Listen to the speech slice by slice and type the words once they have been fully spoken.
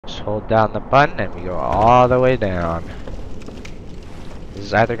Just hold down the button and we go all the way down. This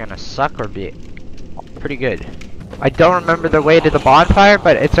is either gonna suck or be pretty good. I don't remember the way to the bonfire,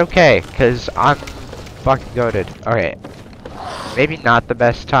 but it's okay, because I'm fucking goated. Okay. Maybe not the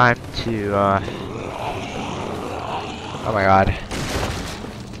best time to, oh my god.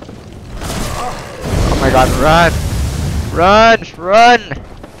 Oh my god, run! Run! Run!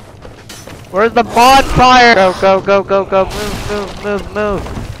 Where's the bonfire? Go, go, go, go, go. Move, move, move,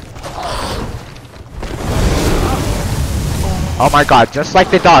 move. Oh my god, just like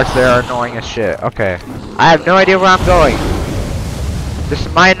the dogs, they're annoying as shit. Okay. I have no idea where I'm going. This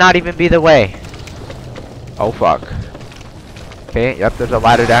might not even be the way. Oh fuck. Okay, yep, there's a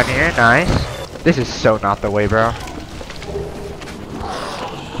ladder down here. Nice. This is so not the way, bro.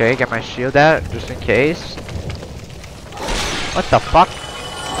 Okay, get my shield out, just in case. What the fuck?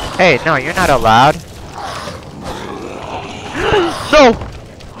 Hey, no, you're not allowed. No!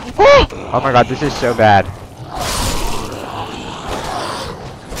 Oh my god, this is so bad.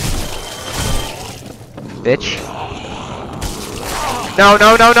 Bitch. No,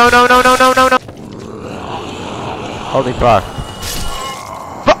 no, no, no, no, no, no, no, no, no. Holy fuck.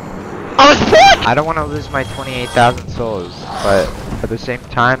 I don't want to lose my 28,000 souls, but at the same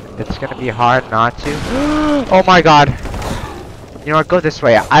time, it's gonna be hard not to. Oh my god. You know what, go this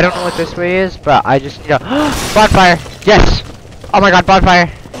way. I don't know what this way is, but I just need a bonfire. Yes. Oh my god, bonfire.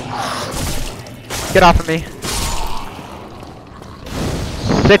 Get off of me.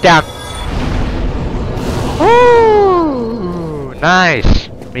 Sit down. Ooh, nice.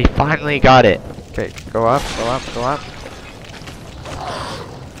 We finally got it. Okay, go up, go up, go up.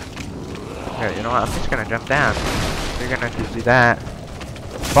 Okay, you know what? I'm just gonna jump down. You're gonna just do that.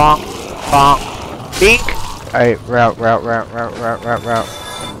 Bonk, bonk, bink. Alright, route.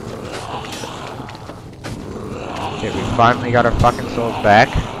 Okay, we finally got our fucking souls back.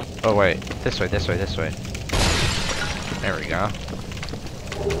 Oh wait, this way, this way, this way. There we go.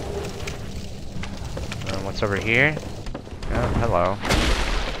 What's over here? Oh, hello.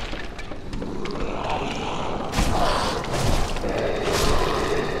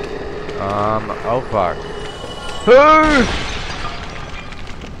 Oh fuck.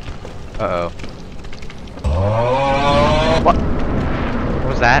 Uh-oh. What? What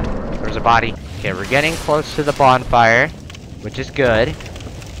was that? There's a body. Okay, we're getting close to the bonfire, which is good,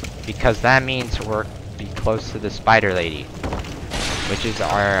 because that means we're be close to the spider lady, which is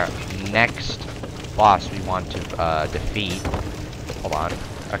our next boss we want to defeat. Hold on.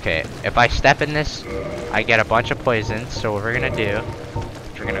 Okay, if I step in this, I get a bunch of poisons, so what we're gonna do,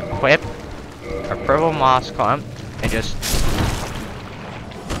 we're gonna equip our purple moss clump, and just,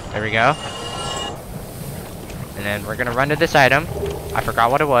 there we go. And then we're gonna run to this item. I forgot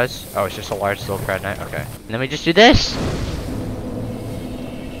what it was. Oh, it's just a large silk red knight. Okay. And then we just do this.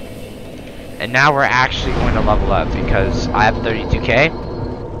 And now we're actually going to level up because I have 32k.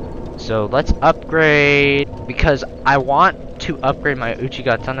 So let's upgrade, because I want to upgrade my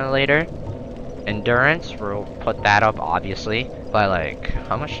Uchigatana later. Endurance, we'll put that up obviously. By like,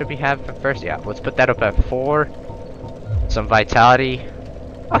 how much should we have at first? Yeah, let's put that up at 4. Some vitality.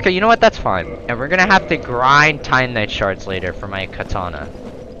 Okay, you know what? That's fine. And we're gonna have to grind Titanite shards later for my katana.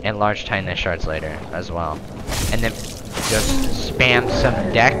 And large Titanite shards later as well. And then just spam some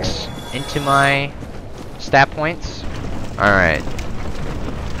dex into my stat points. Alright.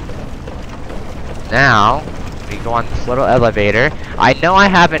 Now, we go on this little elevator. I know I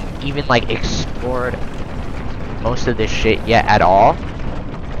haven't even like explored most of this shit yet at all.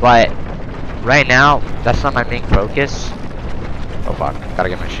 But right now, that's not my main focus. Oh fuck, gotta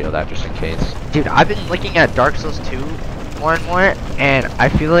get my shield out just in case. Dude, I've been looking at Dark Souls 2 more and more, and I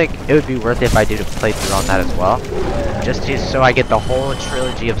feel like it would be worth it if I did a playthrough on that as well. Just so I get the whole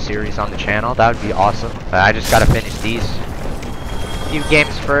trilogy of series on the channel, that would be awesome. But I just gotta finish these few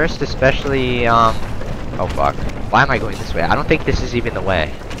games first, especially, oh fuck. Why am I going this way? I don't think this is even the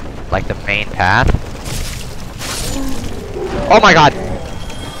way. Like the main path. Oh my god!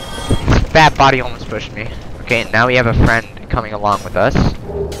 This fat body almost pushed me. Okay, now we have a friend coming along with us.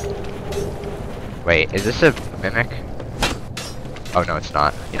 Wait, is this a mimic? Oh no, it's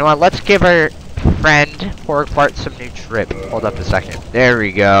not. You know what? Let's give our friend Porkbart some new drip. Hold up a second. There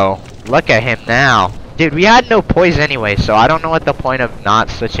we go. Look at him now. Dude, we had no poise anyway, so I don't know what the point of not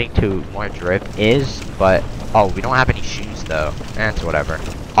switching to more drip is, but oh, we don't have any shoes though. That's whatever.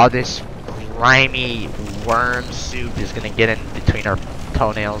 All this grimy worm soup is gonna get in between our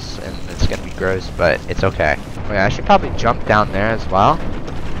toenails and it's gonna be gross, but it's okay. Wait, I should probably jump down there as well,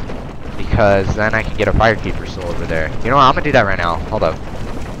 because then I can get a Firekeeper soul over there. You know what? I'm gonna do that right now. Hold up.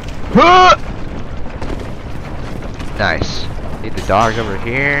 Nice. Need the dogs over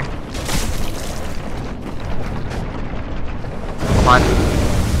here. Come on.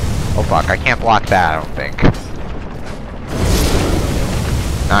 Oh fuck, I can't block that, I don't think.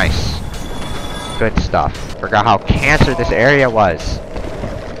 Nice. Good stuff. Forgot how cancer this area was.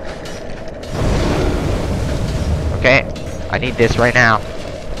 Okay, I need this right now.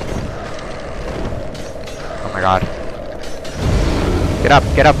 Oh my god. Get up,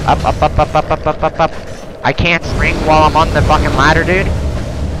 up. I can't sprint while I'm on the fucking ladder, dude.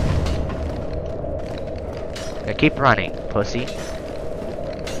 Yeah, keep running, pussy.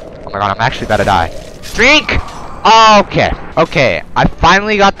 Oh my god, I'm actually about to die. Drink! Okay, okay. I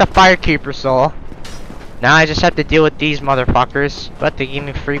finally got the Firekeeper soul. Now I just have to deal with these motherfuckers. But they gave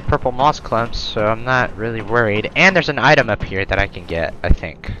me free purple moss clumps, so I'm not really worried. And there's an item up here that I can get, I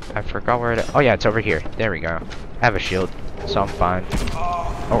think. I forgot where it... Oh yeah, it's over here. There we go. I have a shield, so I'm fine.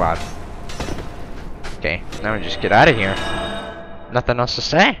 Oh god. Okay, now we just get out of here. Nothing else to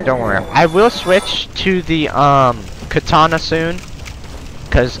say. Don't worry. I will switch to the katana soon.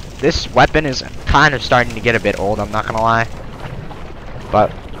 Because this weapon is kind of starting to get a bit old, I'm not gonna lie. But,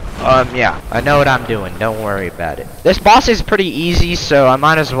 yeah, I know what I'm doing, don't worry about it. This boss is pretty easy, so I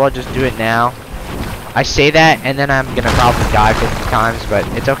might as well just do it now. I say that, and then I'm gonna probably die 50 times, but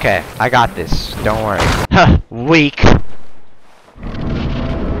it's okay. I got this, don't worry. Huh, weak.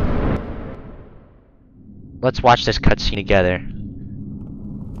 Let's watch this cutscene together.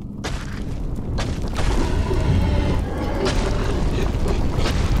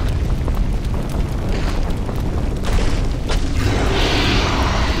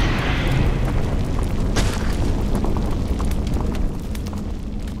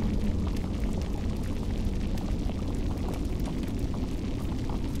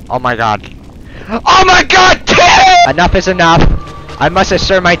 Oh my god. Oh my god! Enough is enough. I must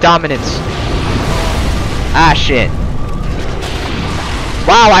assert my dominance. Ah, shit.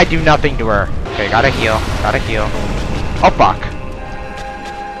 Wow, I do nothing to her. Okay, gotta heal. Gotta heal. Oh, fuck.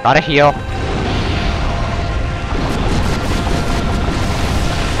 Gotta heal.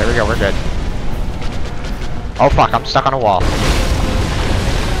 There we go, we're good. Oh, fuck, I'm stuck on a wall.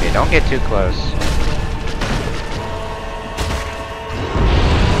 Okay, don't get too close.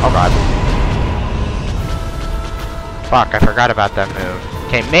 Oh god. Fuck, I forgot about that move.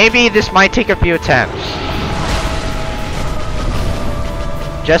 Okay, maybe this might take a few attempts.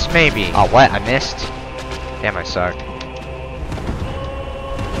 Just maybe. Oh, what? I missed? Damn, I suck.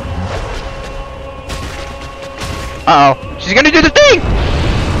 Uh-oh. She's gonna do the thing!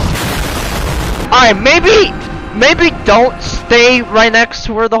 Alright, maybe don't stay right next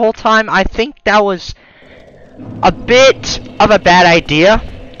to her the whole time. I think that was a bit of a bad idea.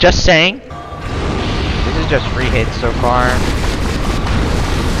 Just saying. This is just free hits so far.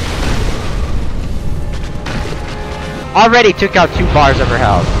 Already took out 2 bars of her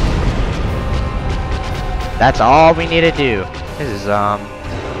health. That's all we need to do. This is,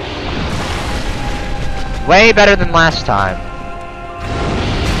 way better than last time.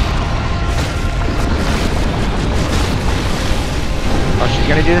 Oh, she's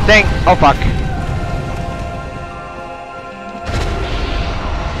gonna do the thing. Oh, fuck.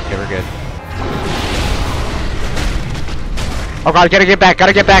 Okay, we're good. Oh god, gotta get back,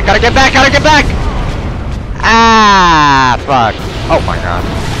 gotta get back, gotta get back, gotta get back! Ah, fuck. Oh my god.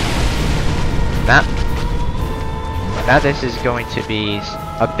 Now this is going to be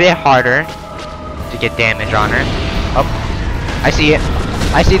a bit harder to get damage on her. Oh, I see it.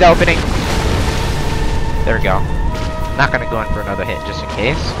 I see the opening. There we go. Not gonna go in for another hit just in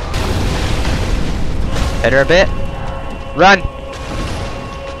case. Hit her a bit. Run!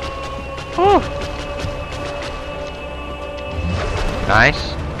 Whew.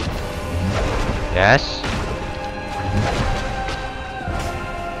 Nice. Yes.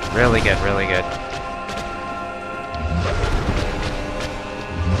 Really good, really good.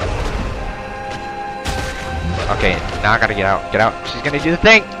 Okay, now I gotta get out. Get out. She's gonna do the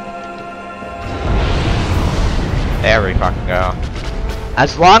thing! There we fucking go.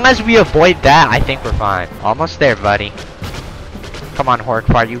 As long as we avoid that, I think we're fine. Almost there, buddy. Come on,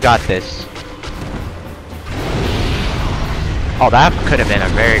 Horkfart, you got this. Oh, that could have been a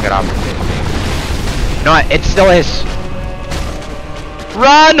very good opportunity. You know what? It still is.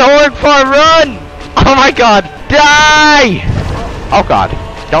 Run, Horkfart, run! Oh my god, die! Oh god.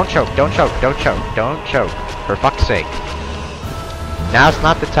 Don't choke, don't choke, don't choke, don't choke. For fuck's sake. Now's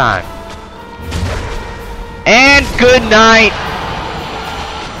not the time. And good night!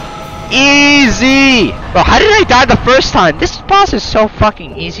 Easy! Bro, how did I die the first time? This boss is so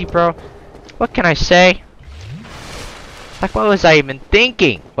fucking easy, bro. What can I say? Like, what was I even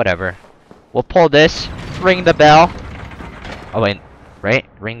thinking? Whatever. We'll pull this. Ring the bell. Oh wait, right?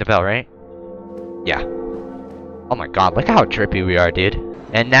 Ring the bell, right? Yeah. Oh my god, look how trippy we are, dude.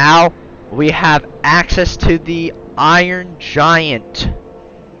 And now we have access to the Iron Giant.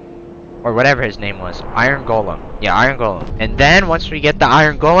 Or whatever his name was. Iron Golem. Yeah, Iron Golem. And then once we get the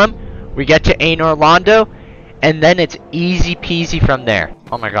Iron Golem, we get to Anor Londo, and then it's easy peasy from there.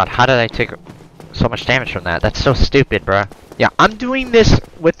 Oh my god, how did I take so much damage from that? That's so stupid, bruh. Yeah, I'm doing this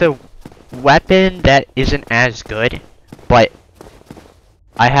with a weapon that isn't as good, but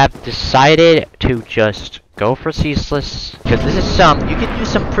I have decided to just go for Ceaseless, because this is you can do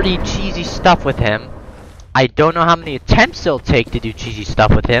some pretty cheesy stuff with him. I don't know how many attempts it'll take to do cheesy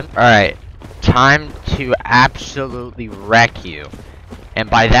stuff with him. Alright, time to absolutely wreck you. And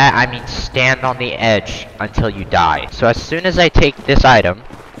by that, I mean stand on the edge until you die. So as soon as I take this item...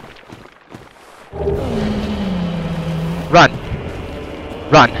 Run!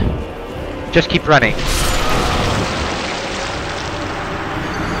 Run! Just keep running.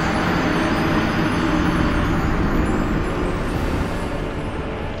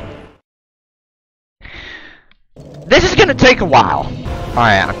 This is gonna take a while.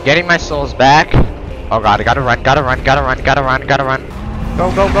 Alright, I'm getting my souls back. Oh god, I gotta run, gotta run, gotta run, gotta run, gotta run. Go,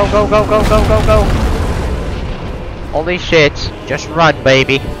 go, go, go, go, go, go, go, go. Holy shit. Just run,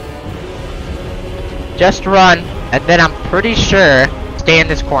 baby. Just run, and then I'm pretty sure stay in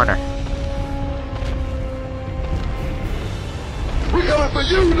this corner. We coming for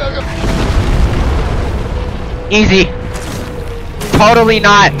you, nigga. Easy. Totally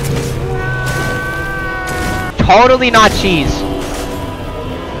not. Totally not cheese.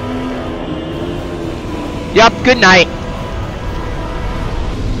 Yup, good night.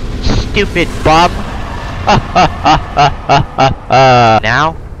 Stupid bum.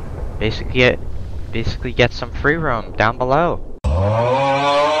 Now, basically get some free roam down below.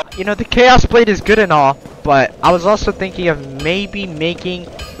 You know, the Chaos Blade is good and all, but I was also thinking of maybe making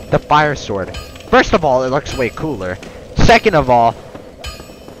the Fire Sword. First of all, it looks way cooler. Second of all,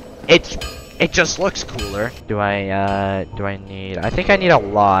 it just looks cooler. Do I need... I think I need a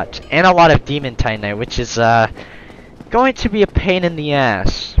lot. And a lot of Demon Titanite, which is, going to be a pain in the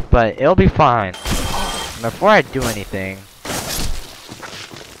ass. But it'll be fine. Before I do anything...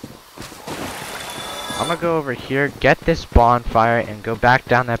 I'm gonna go over here, get this bonfire, and go back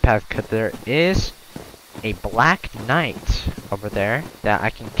down that path. Because there is a Black Knight over there that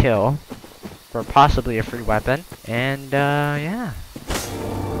I can kill. For possibly a free weapon. And, yeah.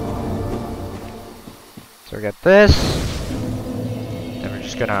 So we got this. Then we're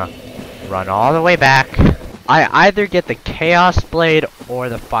just gonna run all the way back. I either get the Chaos Blade or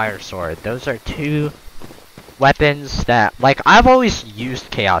the Fire Sword. Those are two weapons that, like, I've always used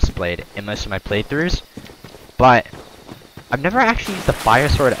Chaos Blade in most of my playthroughs, but I've never actually used the Fire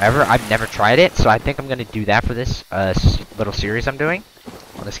Sword ever. I've never tried it, so I think I'm gonna do that for this little series I'm doing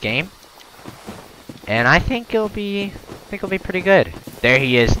on this game. And I think it'll be pretty good. There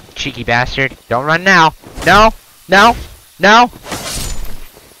he is, cheeky bastard. Don't run now. No! No! No!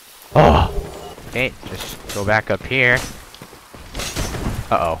 Oh! Okay, just go back up here.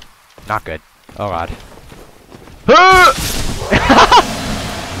 Uh-oh. Not good. Oh god.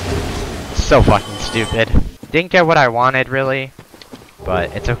 So fucking stupid. Didn't get what I wanted, really.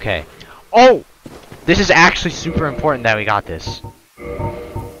 But it's okay. Oh! This is actually super important that we got this.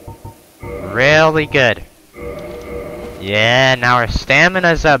 Really good. Yeah, now our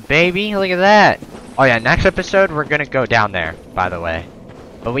stamina's up, baby. Look at that. Oh yeah, next episode we're gonna go down there, by the way.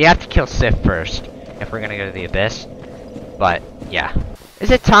 But we have to kill Sif first, if we're gonna go to the Abyss. But, yeah. Is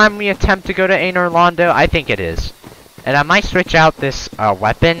it time we attempt to go to Anor Londo? I think it is. And I might switch out this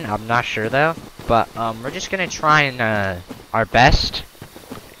weapon, I'm not sure though. But, we're just gonna try and, our best.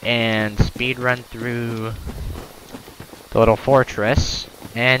 And speed run through the little fortress.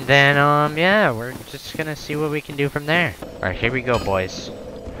 And then, yeah, we're just gonna see what we can do from there. Alright, here we go, boys.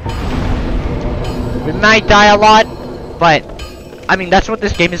 We might die a lot, but, I mean, that's what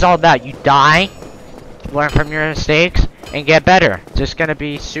this game is all about. You die, learn from your mistakes, and get better. It's just gonna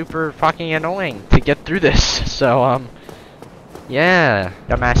be super fucking annoying to get through this. So, yeah.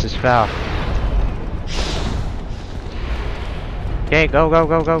 Dumbasses fell. Okay, go, go,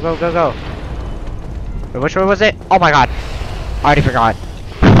 go, go, go, go, go. Wait, which one was it? Oh my god. I already forgot.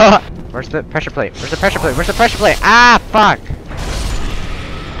 Where's the pressure plate? Where's the pressure plate? Where's the pressure plate? Ah, fuck!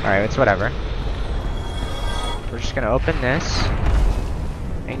 Alright, it's whatever. We're just gonna open this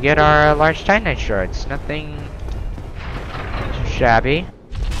and get our large Titanite shards. Nothing too shabby.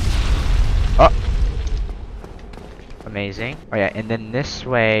 Oh! Amazing. Oh yeah, and then this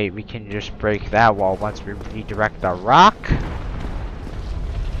way we can just break that wall once we redirect the rock.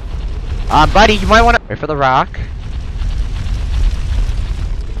 Buddy, you might wanna wait for the rock.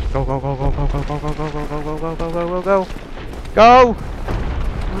 Go, go, go, go, go, go, go, go, go, go, go, go, go, go, go, go, go. Go!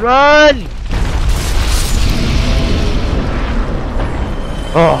 Run!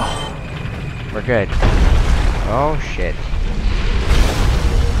 Oh, we're good. Oh shit.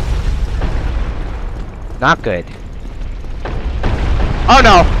 Not good. Oh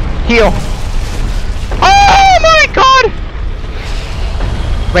no! Heal! Oh my god!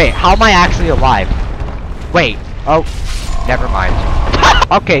 Wait, how am I actually alive? Wait, oh, never mind.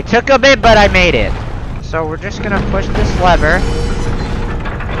 Okay, took a bit, but I made it. So we're just gonna push this lever.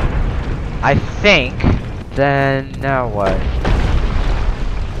 I think. Then, now what?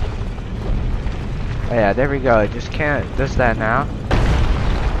 Oh yeah, there we go. It just can't, does that now.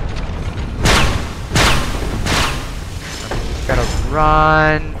 I'm just gonna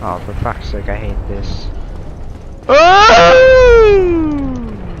run. Oh, for fuck's sake, I hate this. Oh!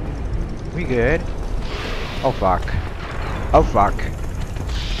 We good? Oh fuck. Oh fuck.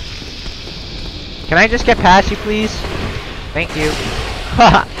 Can I just get past you, please? Thank you.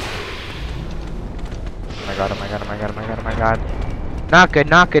 Oh my god, oh my god, oh my god, oh my god, oh my god. Not good,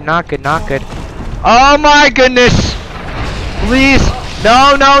 not good, not good, not good. Oh my goodness! Please!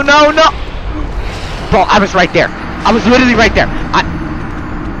 No, no, no, no! Bro, I was right there. I was literally right there.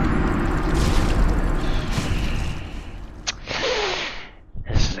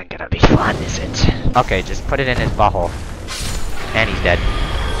 This isn't gonna be fun, is it? Okay, just put it in his butthole. And he's dead.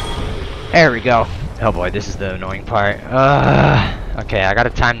 There we go. Oh boy, this is the annoying part. Okay, I gotta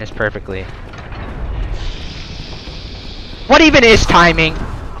time this perfectly. What even is timing?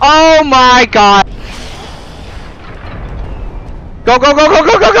 Oh my god! Go, go, go, go,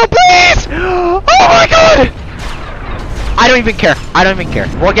 go, go, go, please! Oh my god! I don't even care. I don't even care.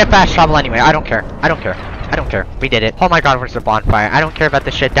 We'll get fast travel anyway. I don't care. I don't care. I don't care. We did it. Oh my god, where's the bonfire? I don't care about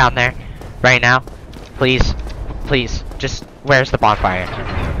the shit down there. Right now. Please. Please. Just, where's the bonfire?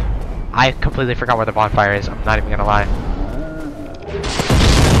 I completely forgot where the bonfire is. I'm not even gonna lie.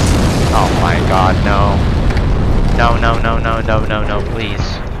 Oh my god, no. No, no, no, no, no, no, no, please.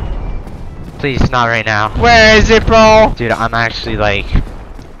 Please, not right now. Where is it, bro? Dude, I'm actually, like,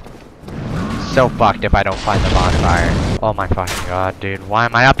 so fucked if I don't find the bonfire. Oh my fucking god, dude. Why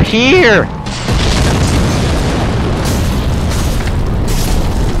am I up here?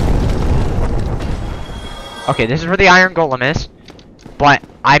 Okay, this is where the iron golem is. But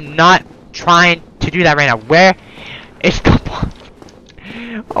I'm not trying to do that right now. Where is the...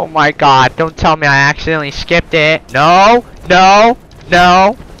 Oh my god, don't tell me I accidentally skipped it. No, no,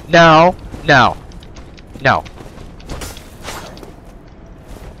 no, no, no, no.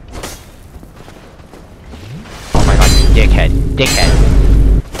 Oh my god, you dickhead, dickhead.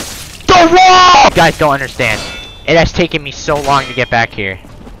 The wall! You guys don't understand. It has taken me so long to get back here.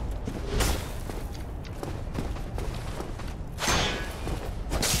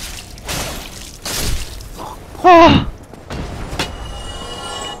 Oh.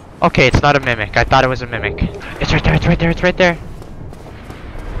 Okay, it's not a mimic. I thought it was a mimic. It's right there, it's right there, it's right there.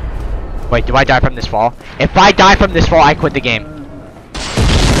 Wait, do I die from this fall? If I die from this fall, I quit the game.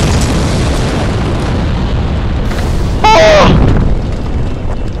 Oh!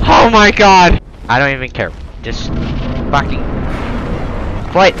 Oh my god! I don't even care. Just fucking...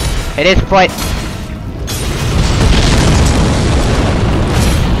 Foot! It is foot!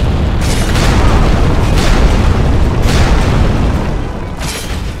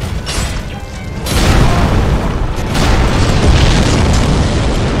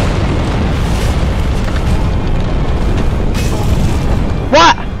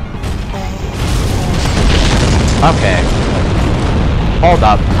 What? Okay. Hold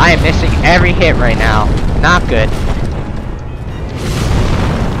up. I am missing every hit right now. Not good.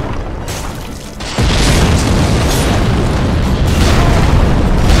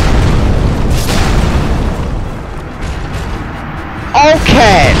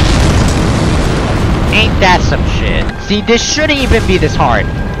 Okay. Ain't that some shit? See, this shouldn't even be this hard.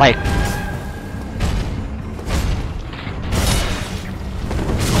 Like...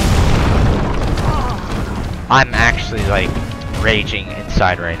 I'm actually, like, raging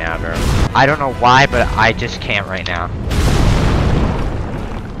inside right now, bro. I don't know why, but I just can't right now.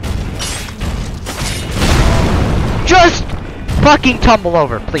 Just fucking tumble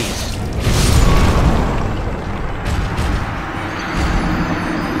over, please.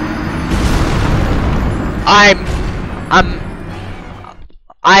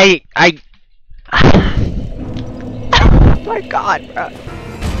 Oh my god, bro.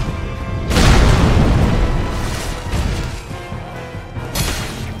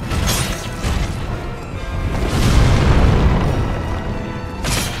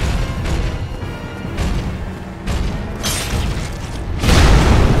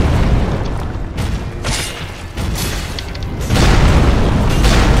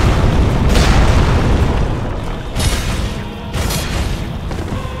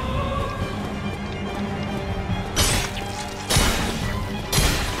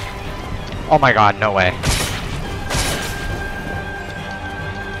 Oh my god, no way.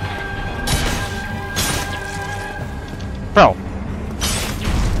 Bro.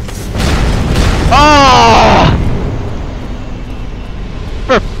 Oh!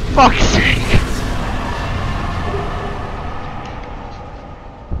 For fuck's sake.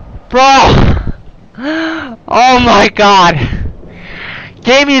 Bro! Oh my god!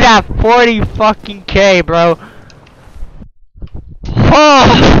 Give me that 40 fucking K, bro.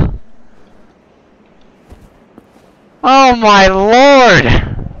 Oh! Oh my lord!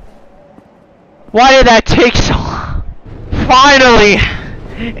 Why did that take so long? Finally!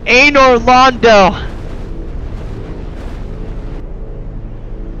 Ain't Orlando!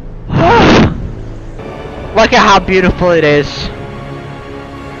 Look at how beautiful it is.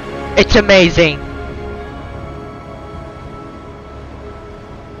 It's amazing.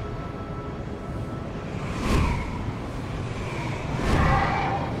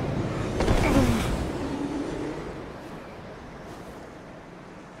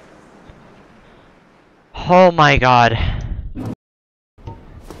 Oh my god.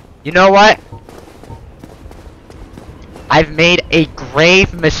 You know what? I've made a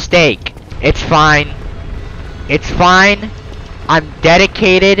grave mistake. It's fine. It's fine. I'm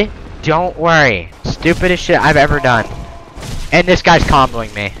dedicated. Don't worry. Stupidest shit I've ever done. And this guy's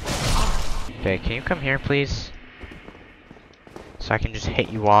comboing me. Okay, can you come here, please? So I can just hit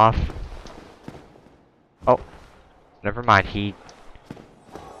you off. Oh. Never mind. He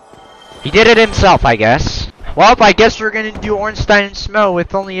did it himself, I guess. Well, I guess we're gonna do Ornstein and Smough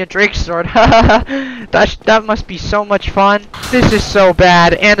with only a Drake sword. that must be so much fun. This is so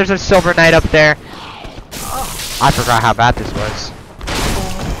bad. And there's a Silver Knight up there. I forgot how bad this was.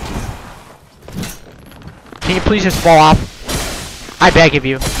 Can you please just fall off? I beg of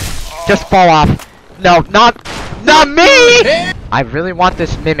you. Just fall off. No, not me! I really want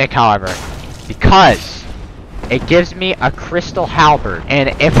this Mimic, however, because it gives me a Crystal Halberd. And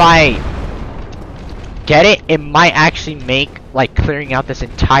if I get it, it might actually make, like, clearing out this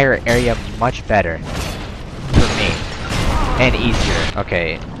entire area much better for me. And easier.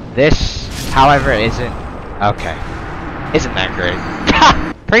 Okay, this, however, isn't... Okay. Isn't that great?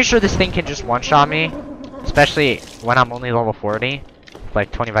 Pretty sure this thing can just one-shot me. Especially when I'm only level 40.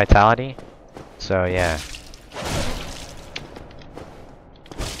 Like 20 vitality. So, yeah.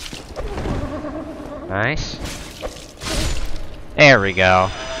 Nice. There we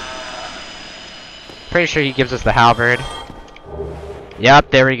go. Pretty sure he gives us the halberd. Yep,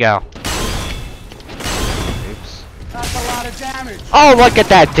 there we go. Oops. That's a lot of damage. Oh, look at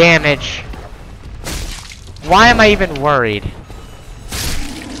that damage. Why am I even worried?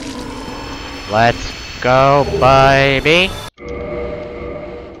 Let's go, baby.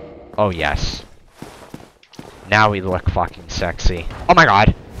 Oh, yes. Now we look fucking sexy. Oh my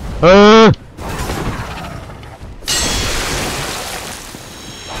god.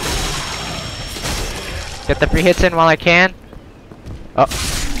 Get the free hits in while I can. Oh.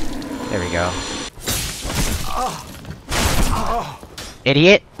 There we go.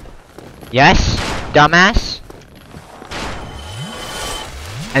 Idiot. Yes. Dumbass.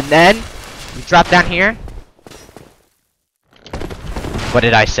 And then you drop down here. What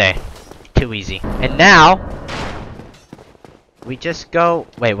did I say? Too easy. And now we just go.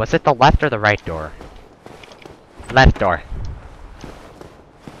 Wait, was it the left or the right door? Left door.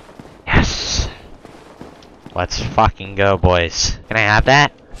 Yes. Let's fucking go, boys. Can I have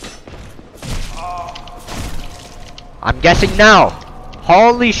that? I'm guessing no.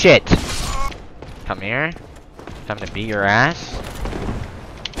 Holy shit. Come here. Time to beat your ass.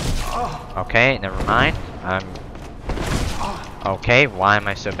 Okay, never mind. Okay, why am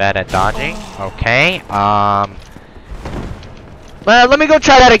I so bad at dodging? Okay, well, let me go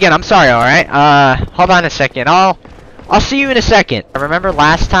try that again. I'm sorry, alright? Hold on a second. I'll see you in a second. I remember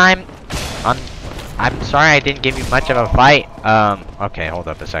last time, I'm sorry I didn't give you much of a fight. Okay, hold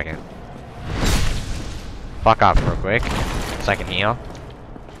up a second. Fuck off real quick. So I can heal.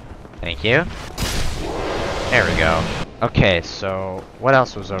 Thank you. There we go. Okay, so what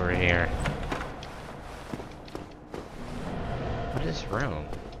else was over here? What is this room?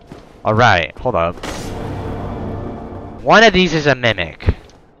 Alright, hold up. One of these is a mimic.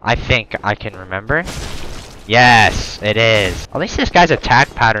 I think I can remember. Yes, it is. At least this guy's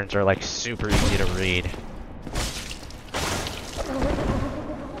attack patterns are like super easy to read.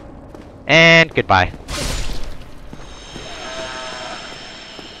 And goodbye.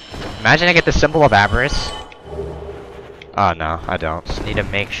 Imagine I get the symbol of avarice. Oh no, I don't. Just need to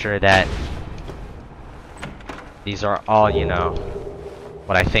make sure that these are all, you know,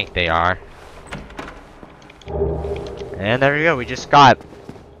 what I think they are. And there we go, we just got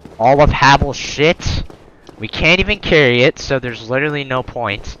all of Havel's shit. We can't even carry it, so there's literally no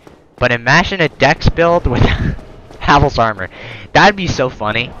point. But imagine a Dex build with Havel's armor. That'd be so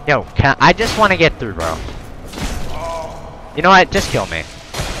funny. Yo, I just want to get through, bro. You know what? Just kill me.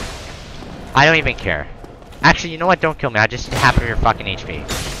 I don't even care. Actually, you know what? Don't kill me. I just have your fucking HP.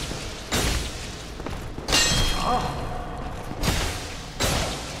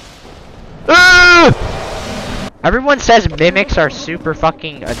 Everyone says mimics are super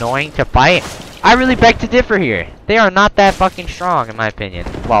fucking annoying to fight. I really beg to differ here. They are not that fucking strong, in my opinion.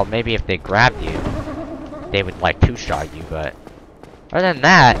 Well, maybe if they grabbed you, they would like two-shot you, but other than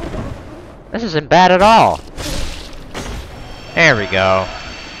that, this isn't bad at all. There we go.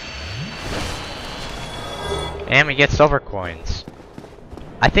 And we get silver coins.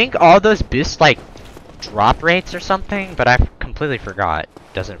 I think all those boosts like drop rates or something, but I completely forgot.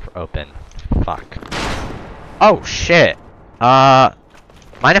 Doesn't open. Fuck. Oh shit. Mind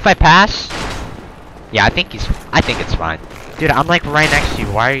if I pass? Yeah, I think it's fine. Dude, I'm like right next to you.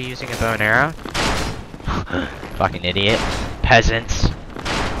 Why are you using a bow and arrow? Fucking idiot. Peasants.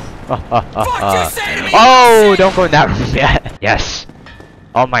 Oh, don't go in that room yet. Yes.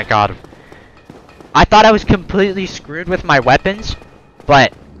 Oh my god. I thought I was completely screwed with my weapons,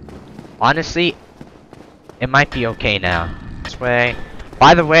 but honestly, it might be okay now. This way.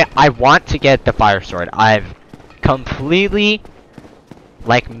 By the way, I want to get the fire sword. I've completely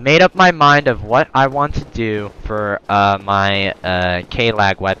like made up my mind of what I want to do for my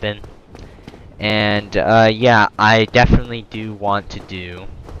K-Lag weapon. And yeah, I definitely do want to do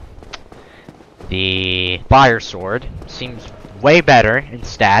the fire sword. Seems way better in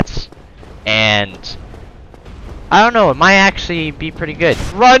stats. And I don't know, it might actually be pretty good.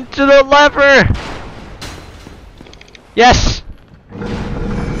 Run to the lever! Yes!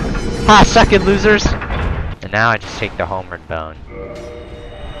 Ha, suck it, losers! And now I just take the homeward bone.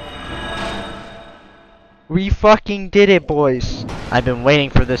 We fucking did it, boys! I've been waiting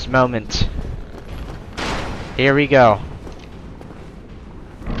for this moment. Here we go.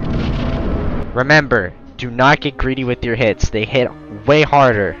 Remember, do not get greedy with your hits. They hit way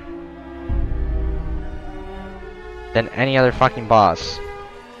harder than any other fucking boss.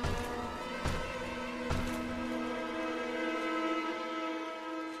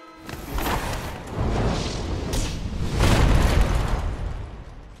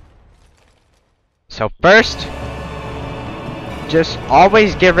 So first, just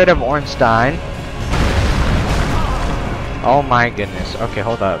always get rid of Ornstein. Oh my goodness. Okay,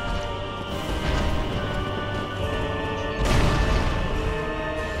 hold up.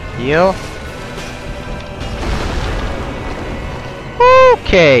 Heal.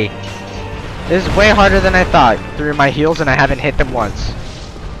 Okay. This is way harder than I thought. Through my heals and I haven't hit them once.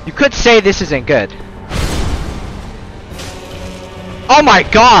 You could say this isn't good. Oh my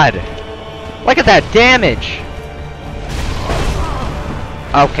god! Look at that damage!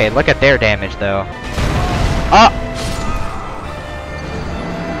 Okay, look at their damage though.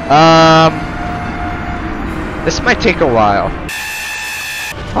 This might take a while.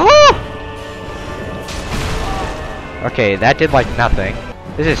 Oh! Okay, that did like nothing.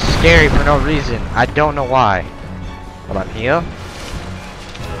 This is scary for no reason. I don't know why. Hold on, heal.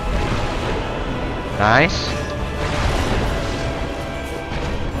 Nice.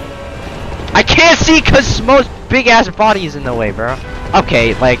 I can't see because Smoke's big ass body is in the way, bro.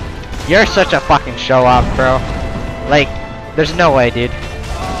 Okay, like, you're such a fucking show off, bro. Like, there's no way, dude.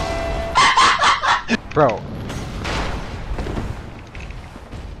 Bro.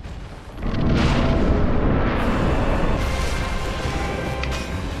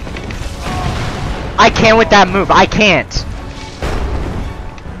 I can't with that move. I can't.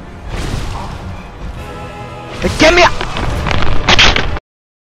 Get me.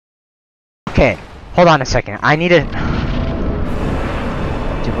 Okay, hold on a second. I need to.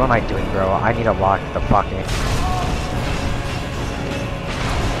 Dude, what am I doing, bro? I need to lock the fucking.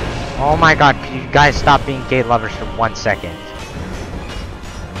 Oh my god, can you guys stop being gay lovers for 1 second?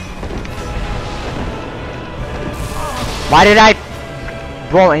 Why did I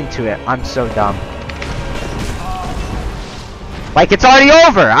roll into it? I'm so dumb. Like, it's already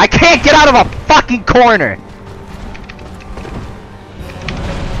over! I can't get out of a fucking corner!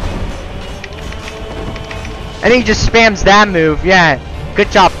 And he just spams that move, yeah.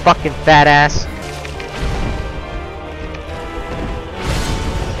 Good job, fucking fat ass.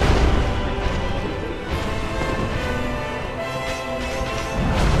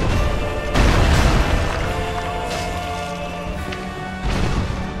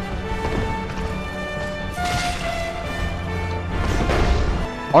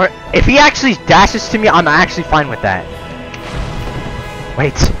 Or if he actually dashes to me, I'm actually fine with that.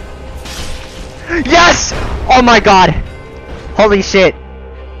 Wait. Yes! Oh my god! Holy shit!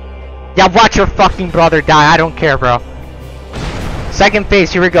 Yeah, watch your fucking brother die. I don't care, bro. Second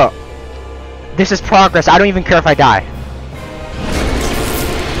phase, here we go. This is progress. I don't even care if I die.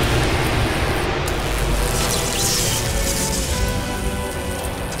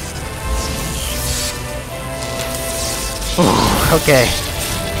 Okay.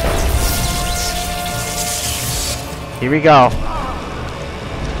 Here we go.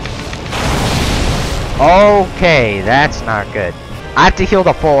 Okay, that's not good. I have to heal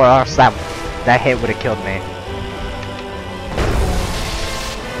the full or else that hit would have killed me.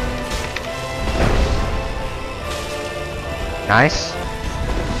 Nice.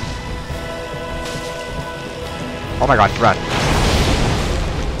 Oh my god, run.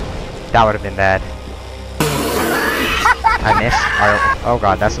 That would have been bad. I missed. Oh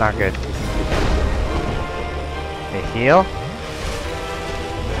god, that's not good. They heal.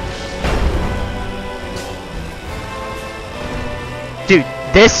 Dude,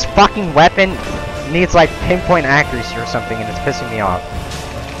 this fucking weapon needs like pinpoint accuracy or something and it's pissing me off.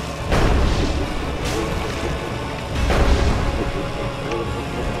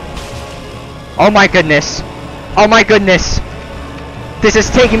 Oh my goodness. Oh my goodness. This is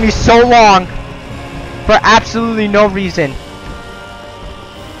taking me so long for absolutely no reason.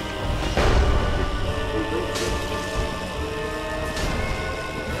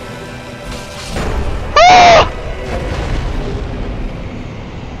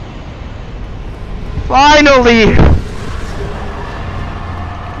 Finally!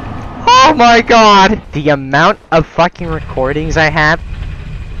 Oh my god! The amount of fucking recordings I have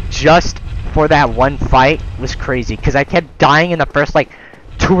just for that one fight was crazy, because I kept dying in the first like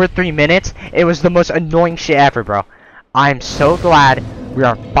 2 or 3 minutes. It was the most annoying shit ever, bro. I'm so glad we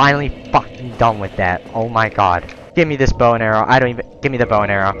are finally fucking done with that. Oh my god. Give me this bow and arrow. I don't even... Give me the bow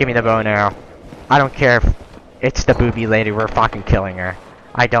and arrow. Give me the bow and arrow. I don't care if it's the booby lady. We're fucking killing her.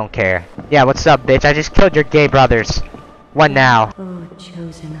 I don't care. Yeah, what's up, bitch? I just killed your gay brothers. What now? Oh,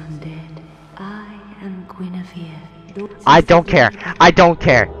 chosen undead. I am Guinevere. I don't care. I don't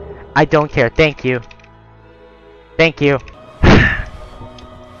care. I don't care. Thank you. Thank you.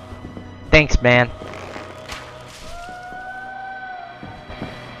 Thanks, man.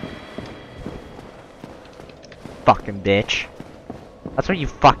 Fucking bitch. That's what you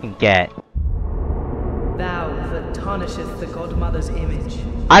fucking get. Thou that tarnisheth the godmother's image.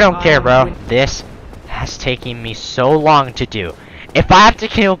 I don't care, bro. This has taken me so long to do. If I have to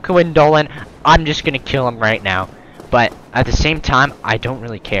kill Gwendolyn, I'm just gonna kill him right now. But at the same time, I don't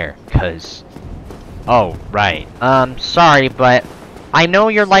really care, cause... Oh, right. Sorry, but I know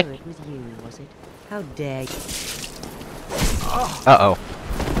you're like... It was you, was it? How dare you? Uh-oh.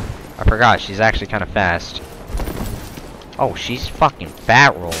 I forgot, she's actually kind of fast. Oh, she's fucking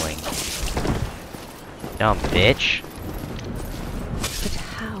fat rolling. Dumb bitch. But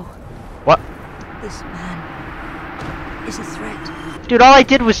how? What? This man is a threat. Dude, all I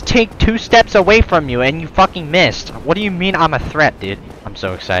did was take 2 steps away from you and you fucking missed. What do you mean I'm a threat, dude? I'm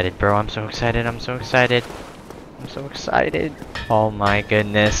so excited, bro. I'm so excited. I'm so excited. I'm so excited. Oh my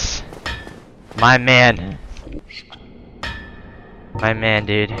goodness. My man. My man,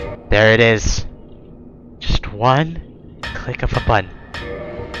 dude. There it is. Just one click of a button.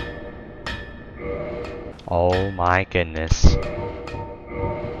 Oh my goodness.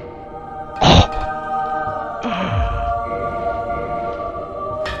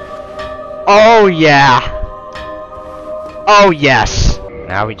 Oh yeah. Oh yes.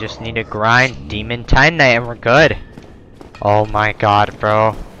 Now we just need to grind Demon Titanite and we're good. Oh my god,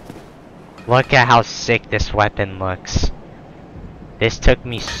 bro. Look at how sick this weapon looks. This took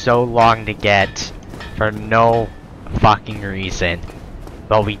me so long to get for no fucking reason.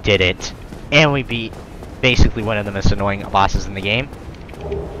 But we did it. And we beat basically one of the most annoying bosses in the game.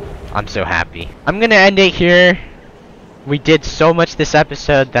 I'm so happy. I'm gonna end it here. We did so much this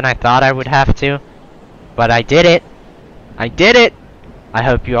episode than I thought I would have to. But I did it. I did it. I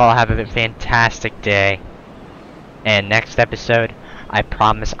hope you all have a fantastic day. And next episode, I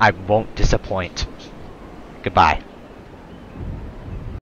promise I won't disappoint. Goodbye.